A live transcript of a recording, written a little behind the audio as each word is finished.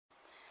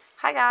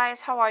Hi guys,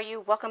 how are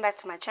you? Welcome back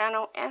to my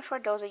channel, and for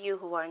those of you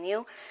who are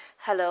new,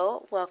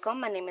 hello, welcome.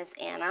 My name is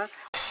Anna.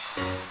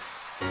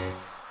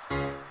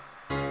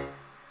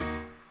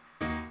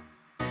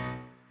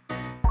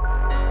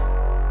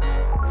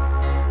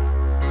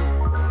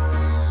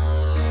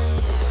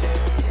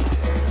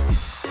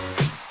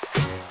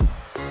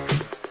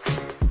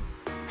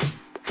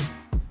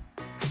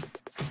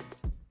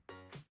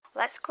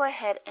 Let's go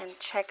ahead and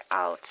check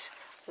out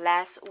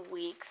last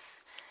week's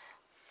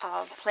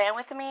plan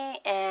with me,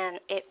 and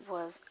it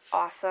was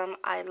awesome.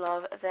 I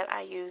love that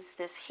I used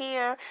this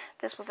here.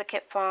 This was a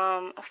kit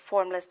from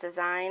Formless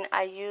Design.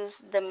 I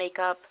used the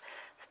makeup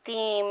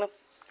theme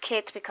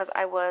kit because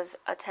I was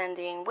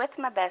attending with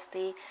my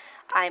bestie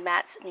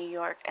EBATES New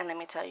York, and let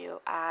me tell you,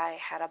 I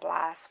had a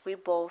blast. We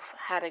both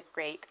had a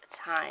great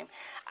time.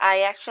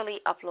 I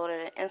actually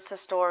uploaded an Insta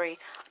story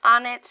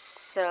on it,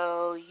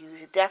 so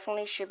you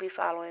definitely should be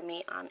following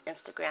me on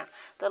Instagram.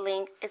 The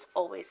link is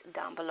always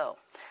down below.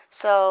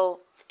 So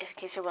in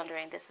case you're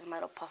wondering, this is my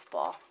little puff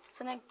ball.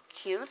 Isn't it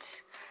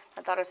cute?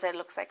 My daughter said it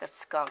looks like a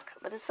skunk,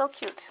 but it's so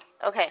cute.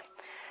 Okay,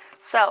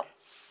 so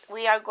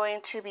we are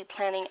going to be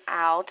planning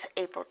out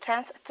April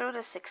 10th through the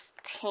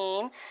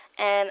 16th,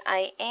 and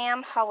I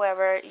am,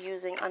 however,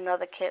 using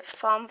another kit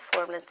from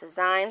Formless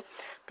Design.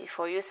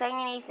 Before you say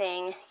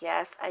anything,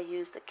 yes, I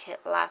used the kit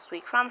last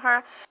week from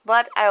her,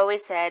 but I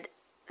always said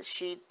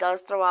she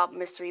does throw out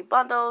mystery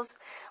bundles,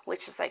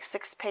 which is like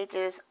 6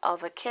 pages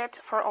of a kit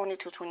for only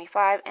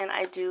 $2.25, and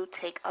I do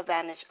take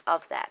advantage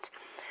of that.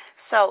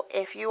 So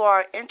if you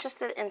are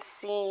interested in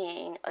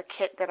seeing a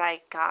kit that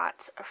I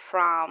got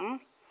from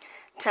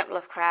Temple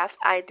of Craft,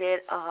 I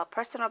did a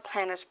personal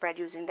planner spread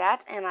using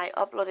that, and I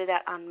uploaded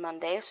that on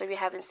Monday. So if you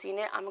haven't seen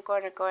it, I'm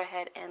going to go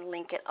ahead and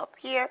link it up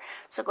here,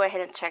 so go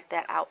ahead and check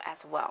that out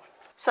as well.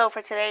 So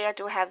for today, I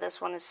do have this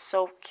one. It's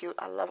so cute.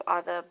 I love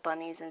all the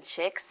bunnies and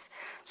chicks.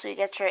 So you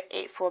get your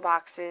 8 full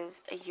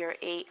boxes, your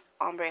 8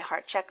 ombre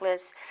heart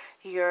checklist,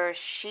 your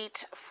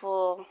sheet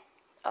full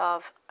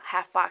of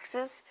half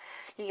boxes.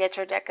 You get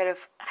your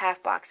decorative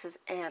half boxes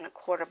and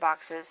quarter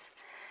boxes.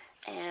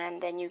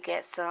 And then you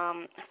get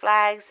some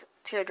flags,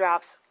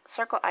 teardrops,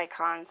 circle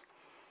icons,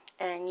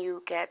 and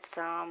you get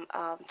some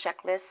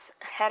checklist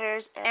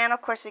headers. And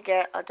of course you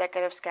get a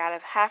decorative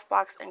scallop half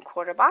box and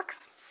quarter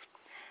box.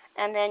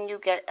 And then you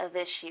get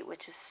this sheet,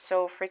 which is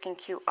so freaking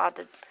cute, all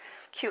the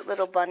cute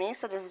little bunnies.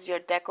 So this is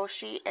your deco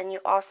sheet, and you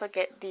also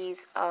get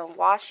these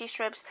washi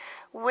strips,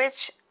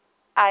 which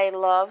I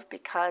love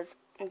because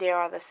they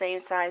are the same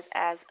size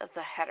as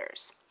the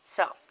headers.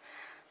 So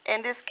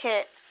in this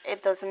kit,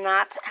 it does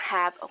not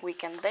have a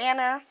weekend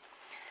banner.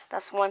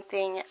 That's one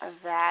thing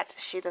that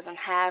she doesn't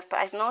have, but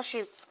I know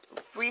she's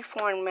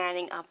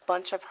reformatting a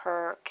bunch of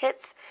her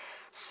kits,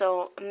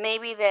 so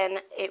maybe then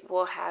it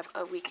will have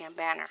a weekend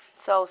banner.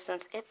 So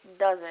since it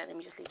doesn't, let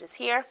me just leave this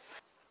here.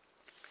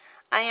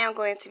 I am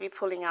going to be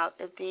pulling out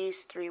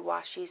these 3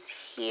 washies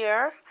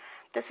here.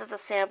 This is a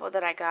sample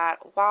that I got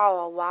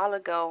a while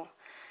ago,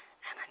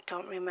 and I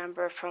don't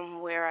remember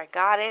from where I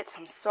got it,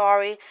 so I'm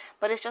sorry,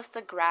 but it's just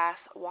a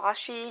grass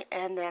washi.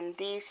 And then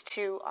these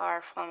 2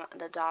 are from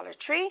the Dollar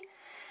Tree,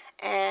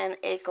 and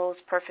it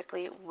goes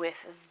perfectly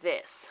with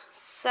this.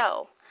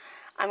 So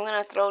I'm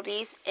going to throw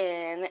these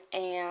in,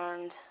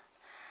 and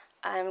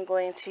I'm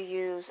going to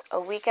use a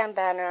weekend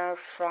banner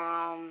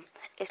from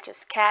It's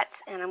Just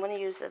Cats, and I'm going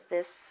to use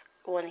this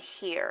one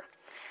here.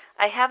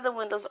 I have the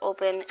windows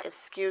open.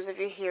 Excuse if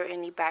you hear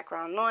any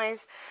background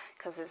noise,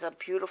 because it's a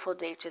beautiful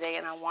day today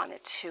and I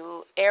wanted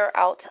to air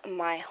out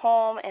my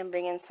home and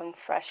bring in some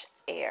fresh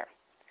air.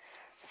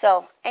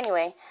 So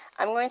anyway,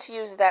 I'm going to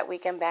use that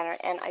weekend banner,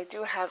 and I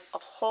do have a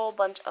whole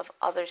bunch of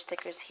other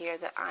stickers here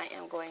that I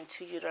am going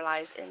to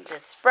utilize in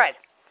this spread.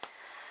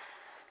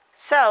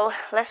 So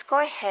let's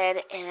go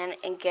ahead and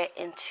get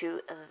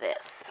into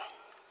this.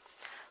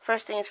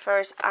 First things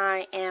first,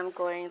 I am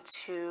going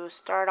to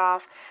start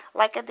off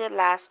like I did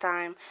last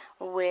time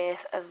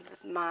with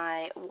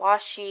my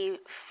washi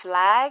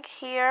flag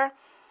here,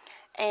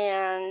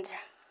 and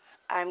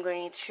I'm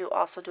going to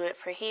also do it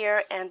for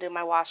here and do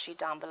my washi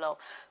down below.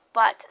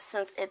 But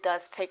since it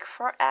does take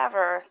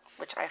forever,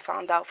 which I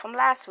found out from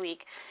last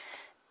week,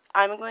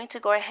 I'm going to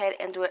go ahead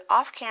and do it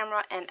off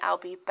camera, and I'll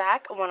be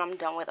back when I'm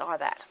done with all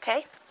that,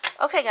 okay?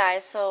 Okay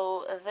guys,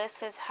 so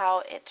this is how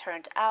it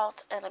turned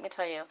out, and let me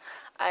tell you,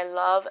 I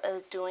love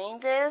doing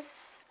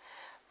this,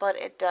 but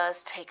it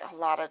does take a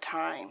lot of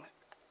time.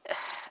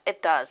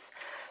 It does.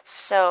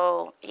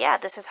 So yeah,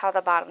 this is how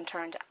the bottom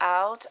turned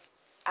out.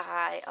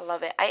 I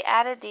love it. I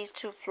added these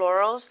 2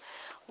 florals,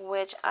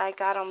 which I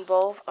got them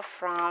both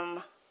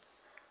from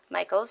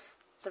Michael's.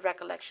 It's a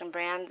Recollection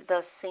brand,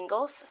 the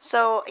singles.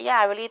 So yeah,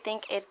 I really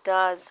think it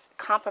does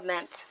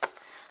complement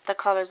the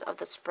colors of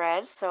the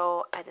spread,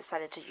 so I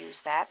decided to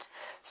use that.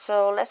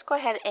 So let's go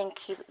ahead and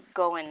keep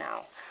going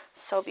now.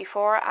 So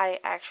before I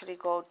actually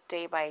go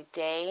day by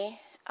day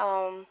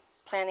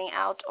planning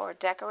out or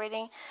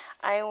decorating,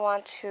 I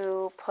want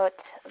to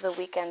put the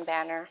weekend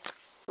banner.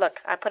 Look,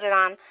 I put it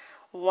on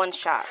one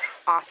shot.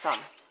 Awesome.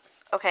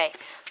 Okay,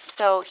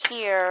 So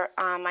here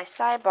on my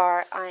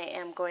sidebar, I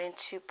am going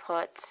to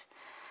put,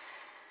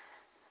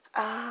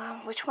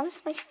 which one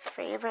is my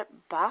favorite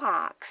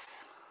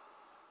box?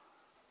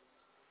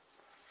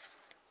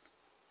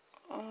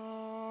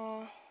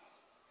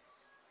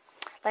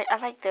 Like, I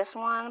like this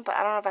one, but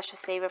I don't know if I should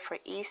save it for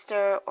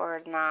Easter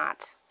or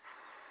not.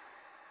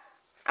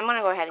 I'm going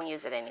to go ahead and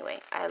use it anyway.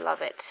 I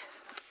love it.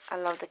 I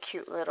love the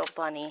cute little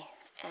bunny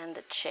and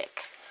the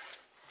chick.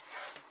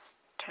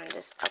 Turn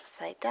this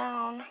upside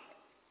down.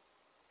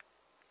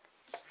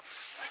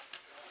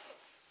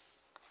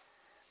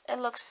 It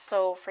looks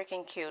so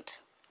freaking cute.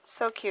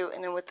 So cute.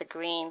 And then with the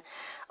green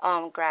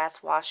grass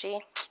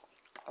washi.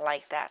 I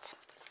like that.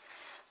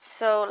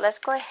 So let's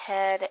go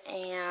ahead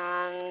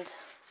and,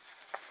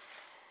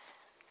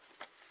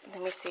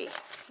 let me see,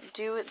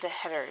 do the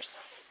headers.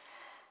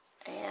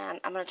 And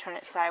I'm going to turn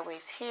it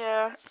sideways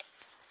here.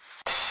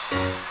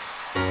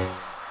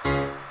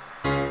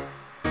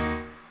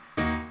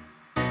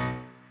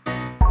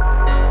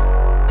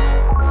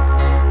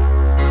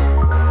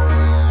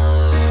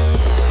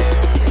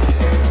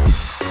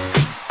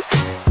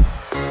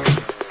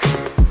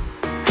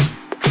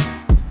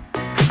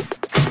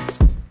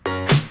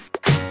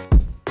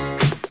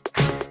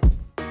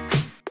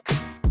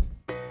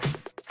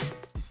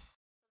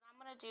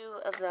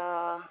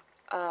 The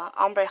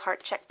ombre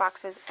heart check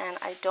boxes, and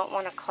I don't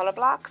want a color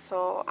block,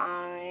 so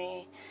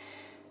I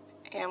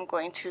am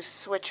going to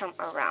switch them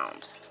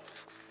around.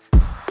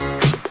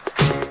 That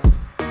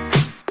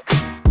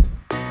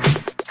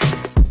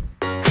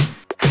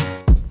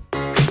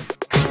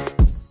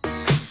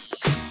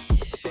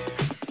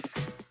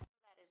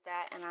is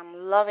that, and I'm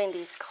loving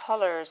these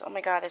colors. Oh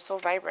my god, they're so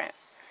vibrant.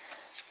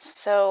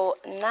 So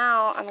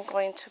now I'm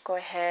going to go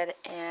ahead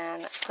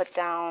and put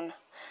down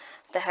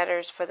the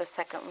headers for the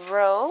second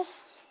row,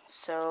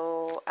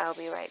 so I'll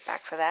be right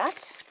back for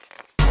that.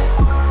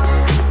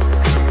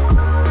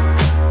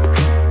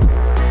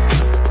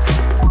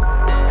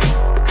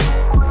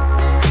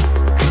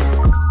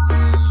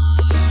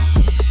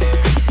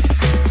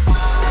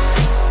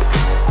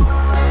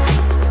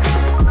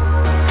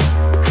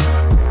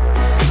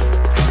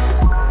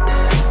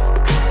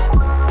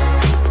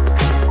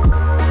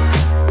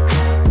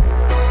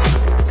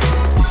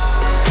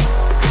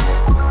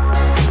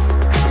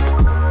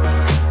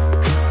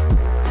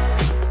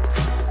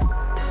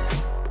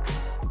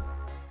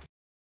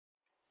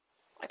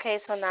 Okay,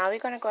 so now we're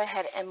going to go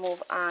ahead and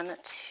move on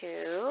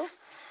to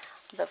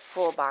the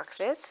full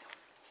boxes.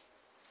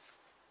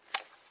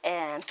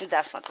 And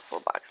that's not the full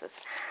boxes.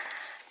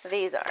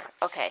 These are.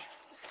 Okay,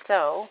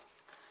 so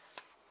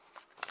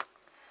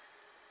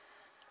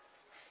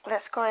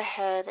let's go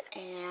ahead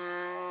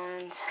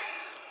and,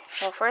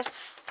 well,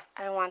 first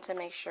I want to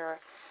make sure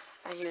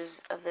I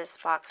use this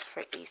box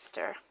for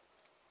Easter.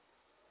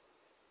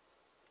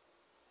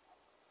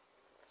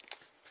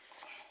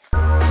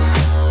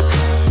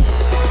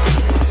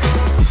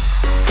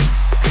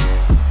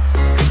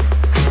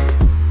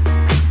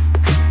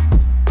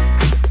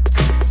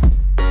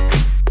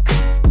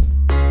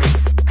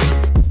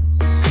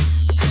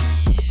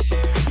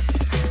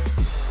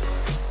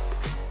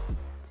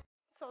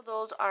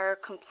 Those are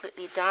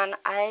completely done.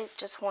 I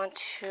just want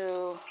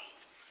to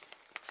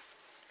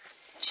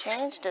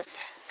change this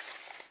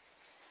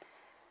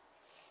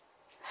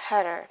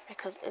header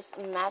because it's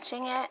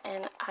matching it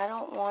and I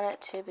don't want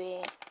it to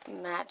be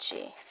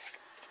matchy.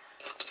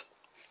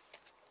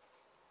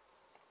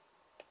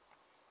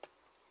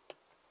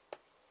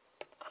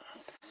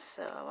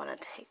 So I want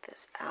to take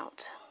this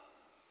out.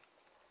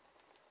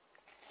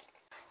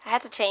 I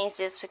had to change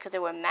this because they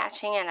were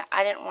matching and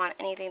I didn't want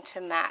anything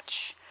to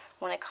match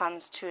when it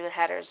comes to the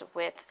headers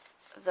with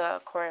the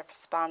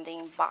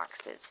corresponding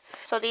boxes.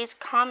 So these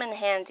come in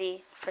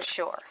handy for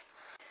sure.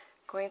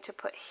 Going to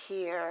put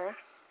here,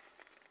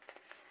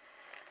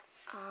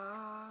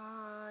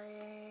 I'm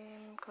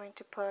going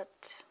to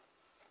put,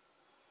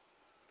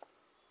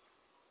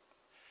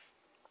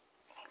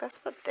 let's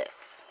put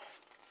this,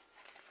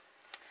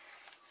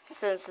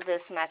 since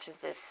this matches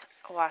this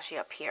washi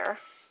up here.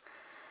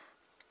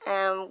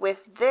 And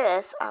with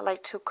this, I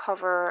like to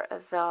cover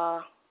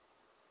the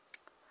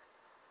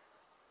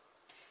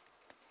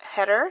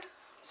header,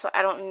 so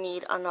I don't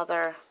need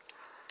another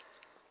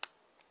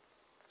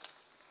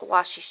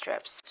washi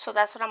strips. So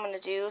that's what I'm going to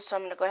do. So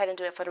I'm going to go ahead and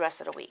do it for the rest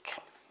of the week.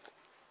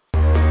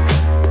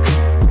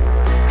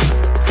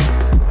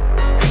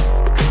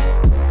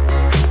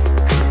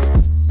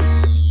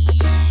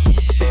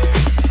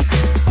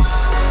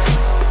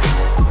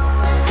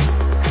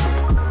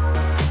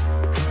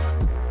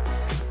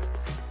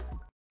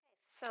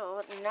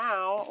 So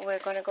now we're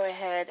going to go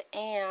ahead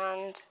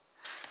and,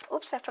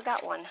 oops, I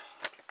forgot one.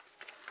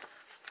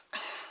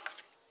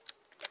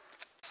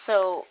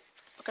 So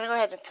I'm going to go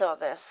ahead and fill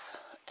this,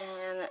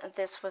 and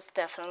this was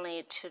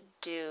definitely to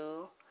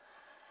do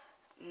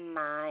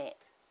my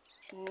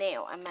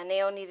nail, and my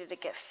nail needed to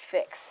get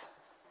fixed.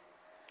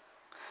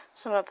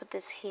 So I'm going to put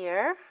this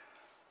here.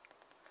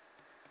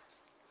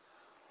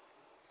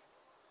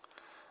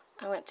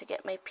 I went to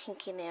get my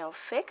pinky nail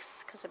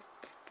fixed because it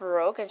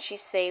broke and she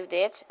saved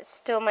it. It's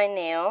still my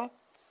nail.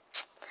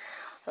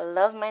 I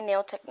love my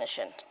nail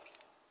technician.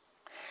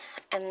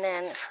 And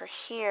then for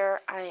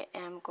here, I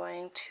am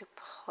going to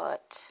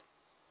put,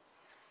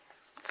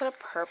 let's put a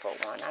purple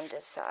one on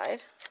this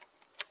side.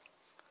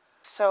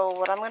 So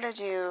what I'm going to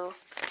do,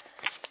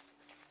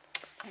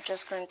 I'm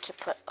just going to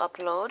put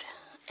upload,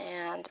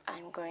 and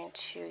I'm going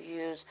to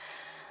use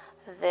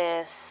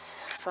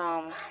this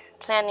from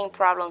Planning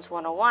Problems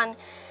 101,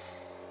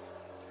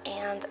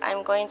 and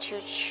I'm going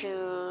to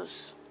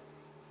choose,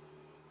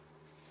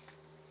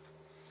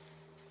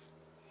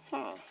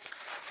 I'm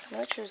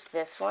going to choose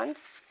this one.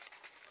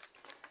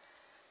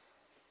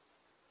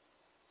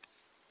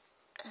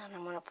 And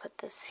I'm going to put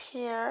this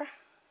here,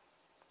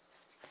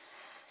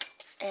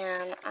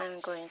 and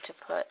I'm going to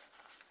put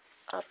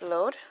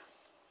upload,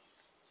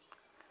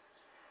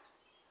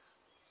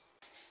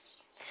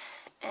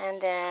 and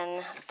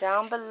then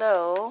down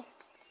below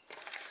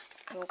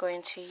I'm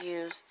going to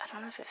use, I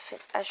don't know if it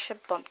fits, I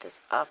should bump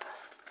this up.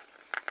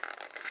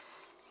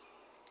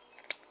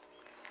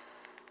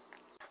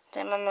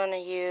 Then I'm going to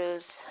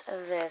use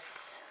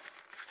this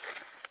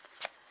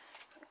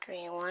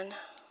green one.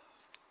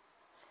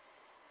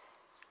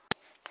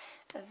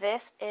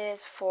 This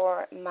is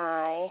for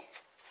my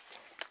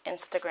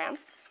Instagram.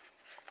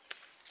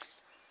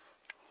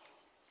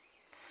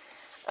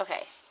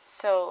 Okay,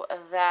 so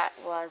that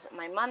was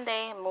my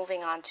Monday.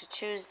 Moving on to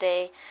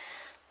Tuesday.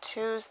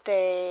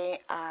 Tuesday,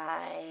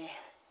 I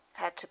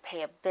had to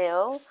pay a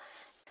bill.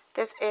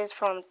 This is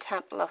from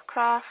Temple of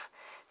Craft.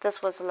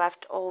 This was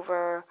left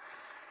over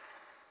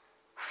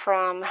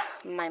from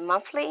my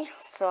monthly,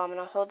 so I'm going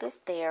to hold this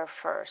there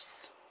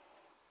first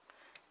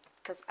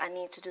because I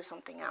need to do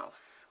something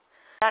else.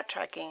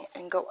 Backtracking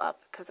and go up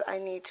because I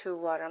need to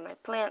water my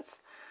plants,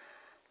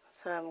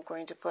 so I'm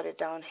going to put it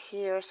down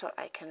here so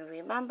I can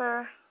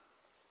remember.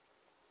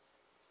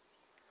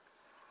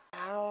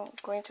 I'm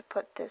going to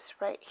put this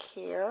right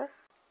here.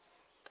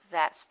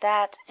 That's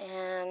that,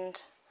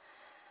 and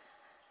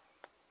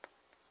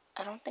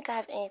I don't think I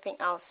have anything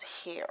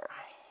else here.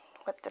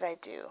 What did I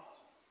do?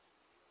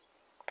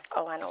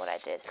 Oh, I know what I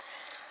did.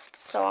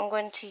 So I'm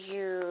going to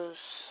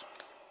use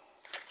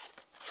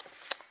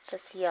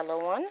this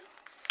yellow one.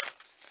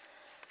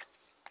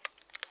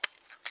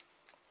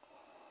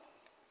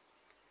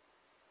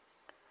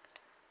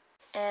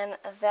 And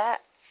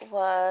that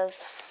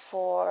was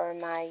for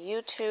my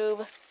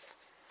YouTube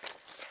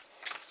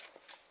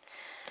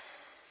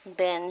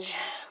binge.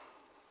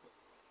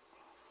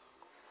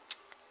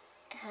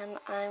 And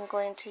I'm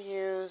going to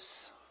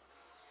use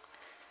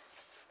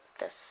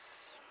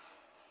this.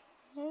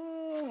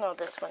 No,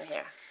 this one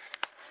here.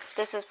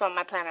 This is from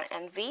my planner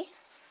Envy.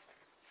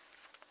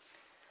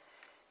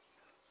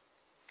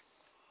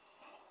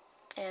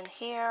 And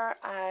here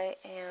I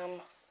am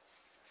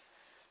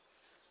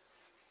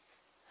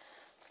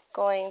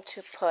going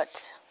to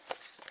put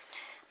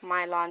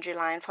my laundry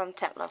line from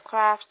Temple of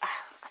Craft.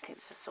 I think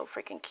this is so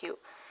freaking cute.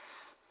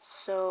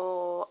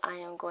 So I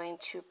am going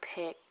to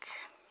pick,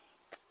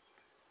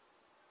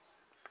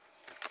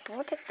 I'm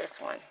going to pick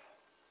this one.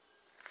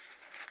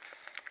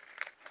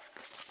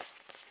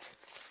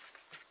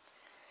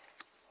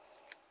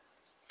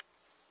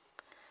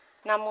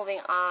 Now moving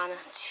on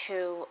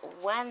to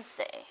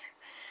Wednesday.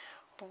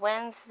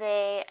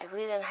 Wednesday, I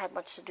really didn't have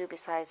much to do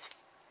besides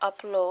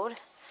upload.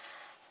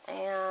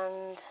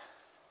 And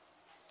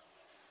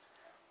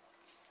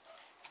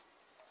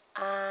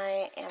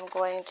I am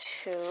going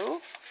to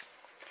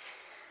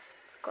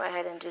go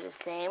ahead and do the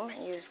same.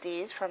 Use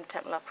these from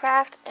Temple of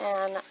Craft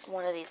and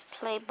one of these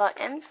play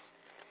buttons.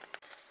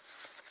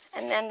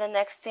 And then the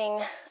next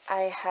thing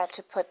I had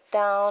to put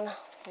down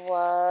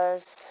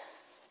was,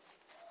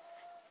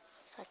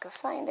 if I could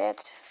find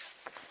it,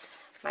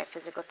 my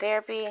physical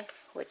therapy,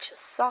 which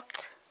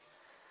sucked.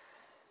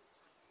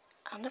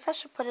 I don't know if I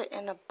should put it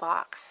in a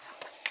box.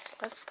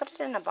 Let's put it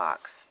in a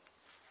box.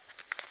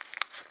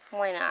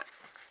 Why not?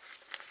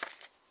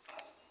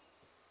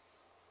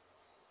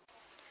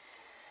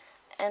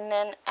 And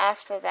then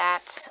after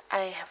that,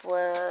 I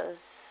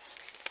was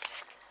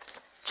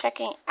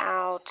checking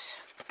out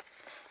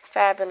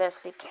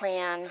Fabulously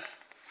Plan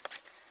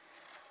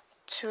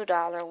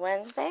 $2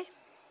 Wednesday.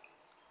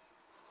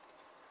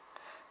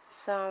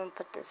 So I'm going to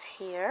put this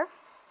here.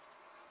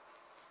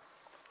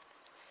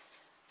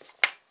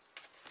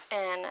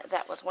 And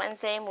that was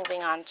Wednesday.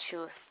 Moving on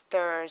to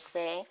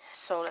Thursday.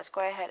 So let's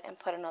go ahead and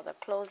put another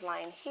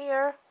clothesline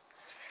here.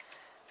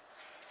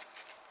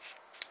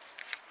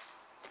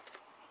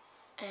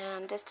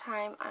 And this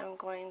time I'm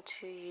going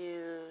to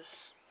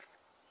use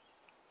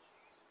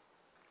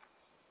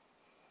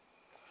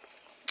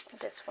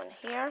this one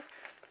here.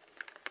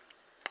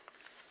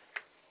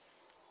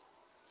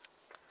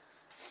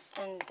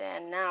 And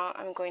then now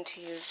I'm going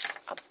to use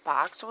a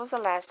box. What was the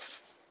last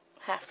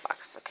half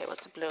box? Okay,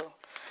 what's the blue?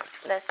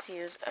 Let's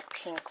use a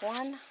pink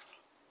one.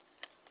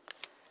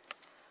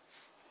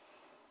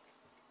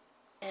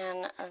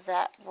 And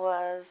that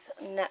was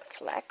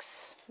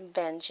Netflix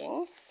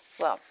binging.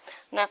 Well,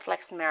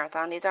 Netflix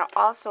marathon. These are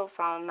also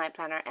from my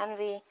planner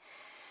Envy.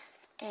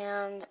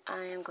 And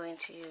I am going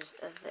to use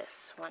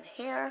this one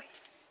here.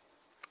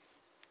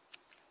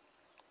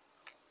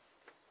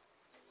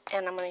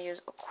 And I'm going to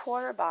use a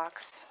quarter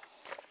box.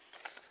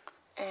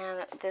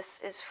 And this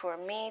is for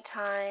me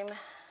time.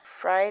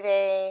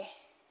 Friday,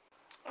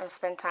 I'm going to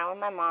spend time with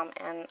my mom.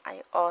 And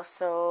I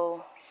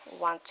also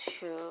want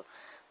to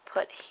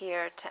put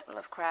here Temple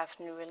of Craft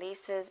new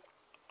releases.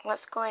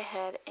 Let's go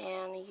ahead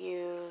and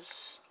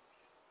use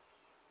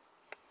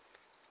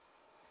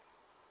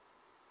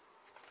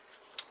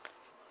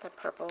the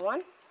purple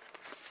one.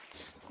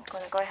 I'm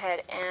going to go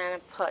ahead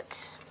and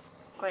put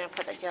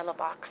the yellow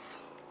box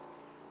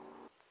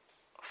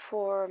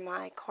for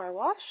my car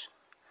wash.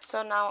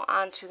 So now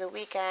on to the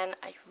weekend.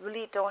 I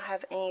really don't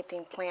have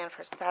anything planned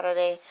for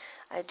Saturday.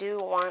 I do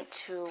want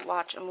to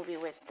watch a movie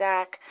with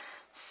Zach,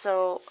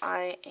 so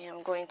I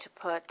am going to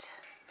put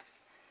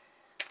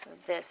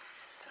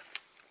this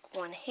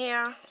one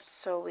here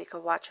so we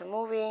could watch a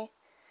movie.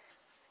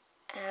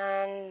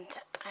 And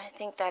I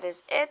think that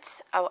is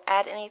it. I'll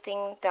add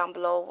anything down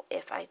below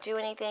if I do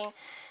anything.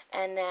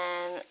 And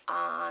then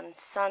on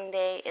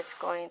Sunday, it's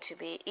going to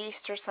be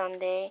Easter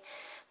Sunday.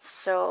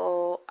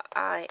 So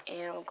I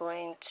am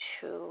going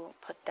to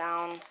put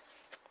down,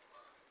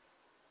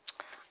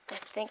 I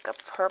think, a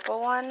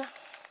purple one.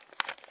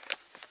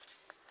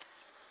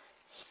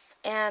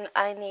 And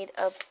I need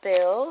a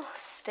bill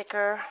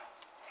sticker.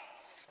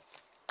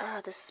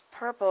 Oh, this is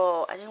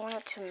purple. I didn't want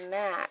it to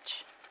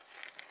match.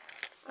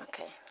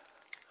 Okay.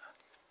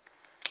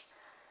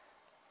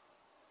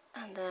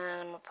 And then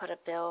I'm going to put a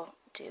bill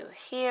due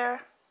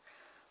here.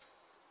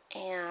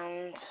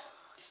 And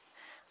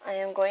I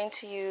am going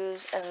to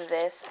use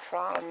this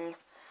from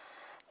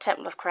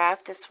Temple of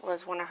Craft. This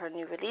was one of her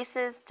new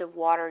releases, the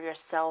Water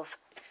Yourself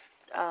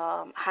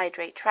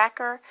Hydrate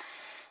Tracker.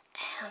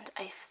 And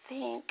I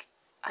think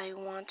I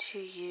want to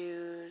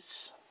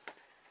use,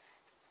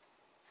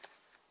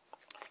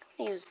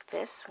 I'm going to use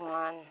this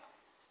one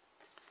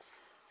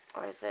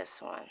or this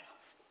one.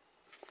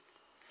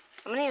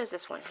 I'm going to use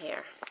this one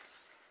here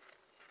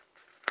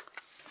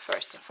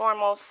first and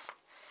foremost.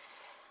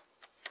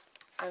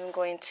 I'm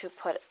going to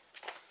put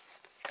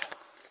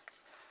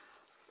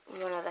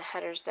one of the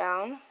headers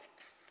down.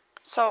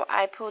 So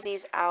I pulled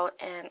these out,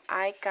 and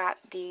I got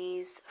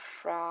these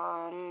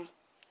from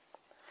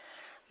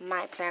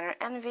My Planner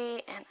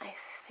Envy, and I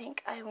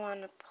think I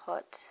want to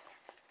put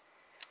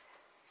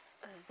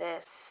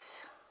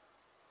this.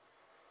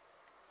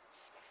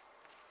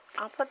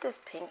 I'll put this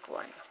pink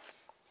one.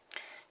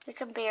 You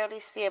can barely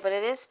see it, but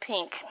it is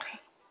pink.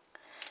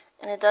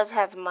 And it does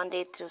have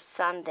Monday through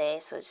Sunday,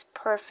 so it's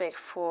perfect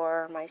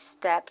for my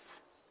steps.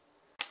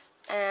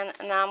 And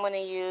now I'm going to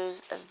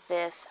use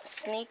this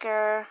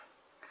sneaker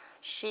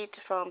sheet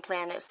from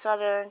Planet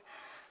Southern.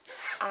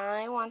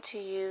 I want to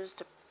use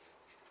the,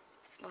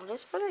 well,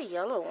 let's put a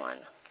yellow one.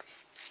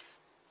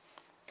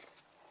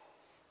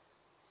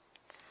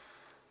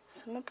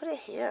 So I'm going to put it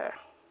here.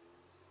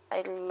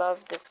 I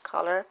love this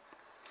color.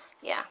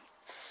 Yeah.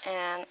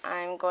 And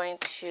I'm going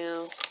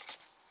to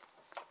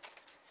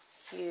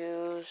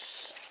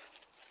use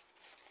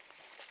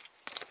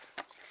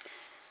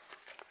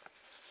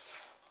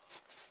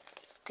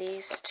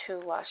these two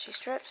washi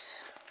strips.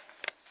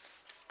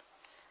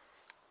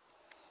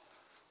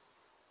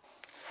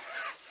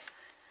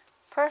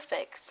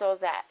 Perfect. So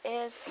that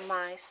is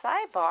my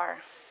sidebar.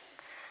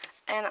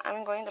 And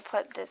I'm going to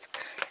put this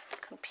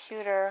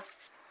computer,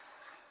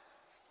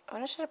 I'm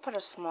going to try to put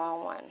a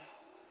small one.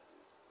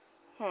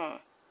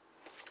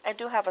 I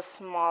do have a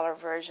smaller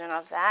version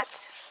of that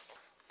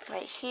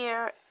right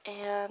here,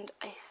 and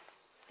I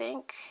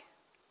think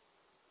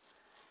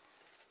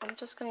I'm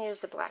just going to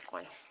use the black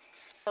one.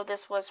 So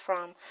this was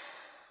from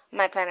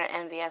My Planner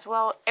Envy as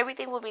well.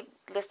 Everything will be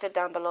listed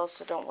down below,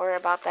 so don't worry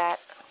about that.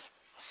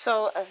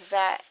 So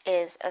that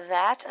is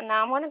that. And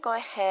now I'm going to go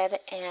ahead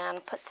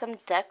and put some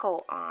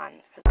deco on.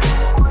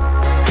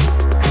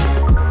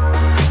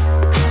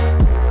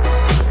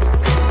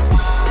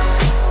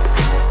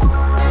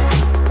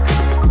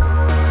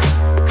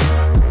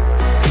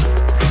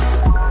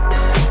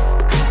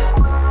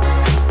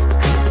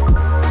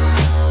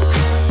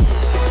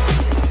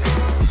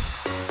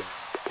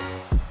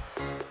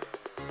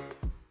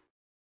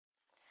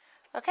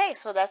 Okay,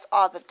 so that's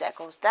all the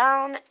decos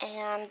down,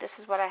 and this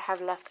is what I have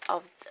left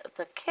of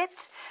the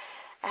kit.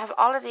 I have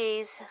all of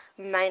these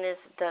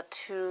minus the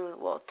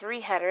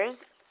three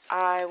headers.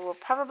 I will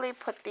probably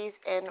put these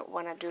in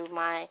when I do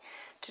my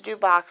to-do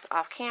box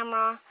off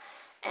camera.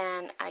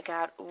 And I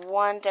got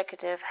one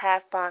decorative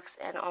half box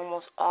and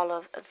almost all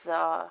of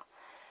the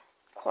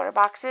quarter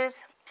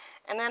boxes.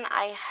 And then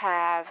I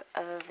have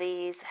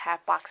these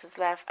half boxes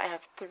left. I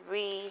have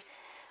three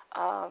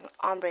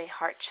ombre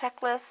heart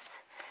checklists.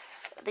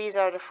 These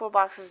are the full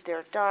boxes,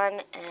 they're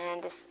done,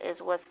 and this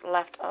is what's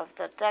left of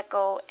the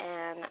deco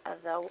and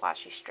the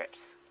washi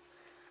strips.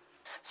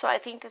 So I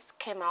think this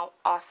came out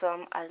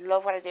awesome. I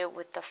love what I did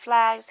with the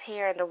flags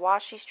here and the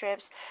washi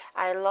strips.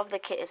 I love the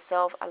kit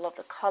itself. I love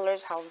the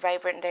colors, how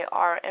vibrant they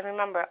are. And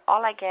remember,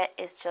 all I get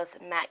is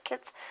just matte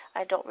kits.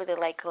 I don't really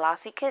like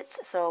glossy kits.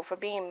 So for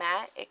being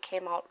matte, it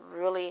came out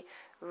really,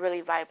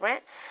 really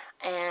vibrant.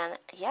 And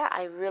yeah,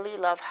 I really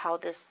love how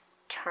this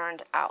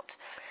turned out.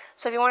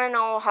 So if you want to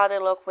know how they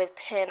look with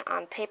pen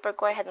on paper,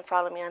 go ahead and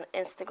follow me on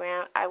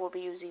Instagram. I will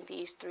be using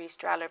these 3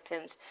 Straddler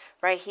pens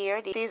right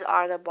here. These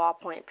are the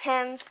ballpoint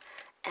pens,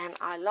 and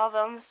I love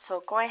them.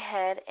 So go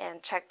ahead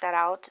and check that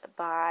out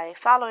by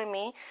following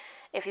me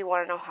if you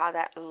want to know how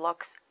that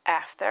looks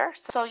after.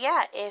 So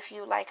yeah, if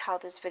you like how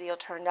this video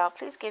turned out,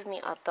 please give me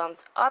a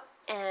thumbs up.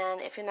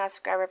 And if you're not a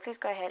subscriber, please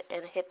go ahead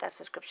and hit that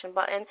subscription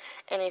button.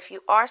 And if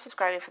you are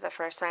subscribing for the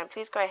first time,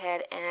 please go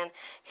ahead and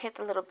hit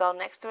the little bell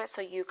next to it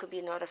so you can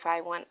be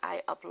notified when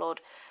I upload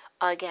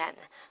again.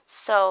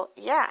 So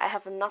yeah, I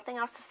have nothing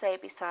else to say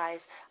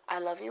besides I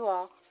love you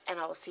all, and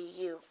I will see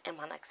you in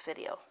my next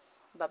video.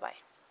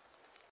 Bye-bye.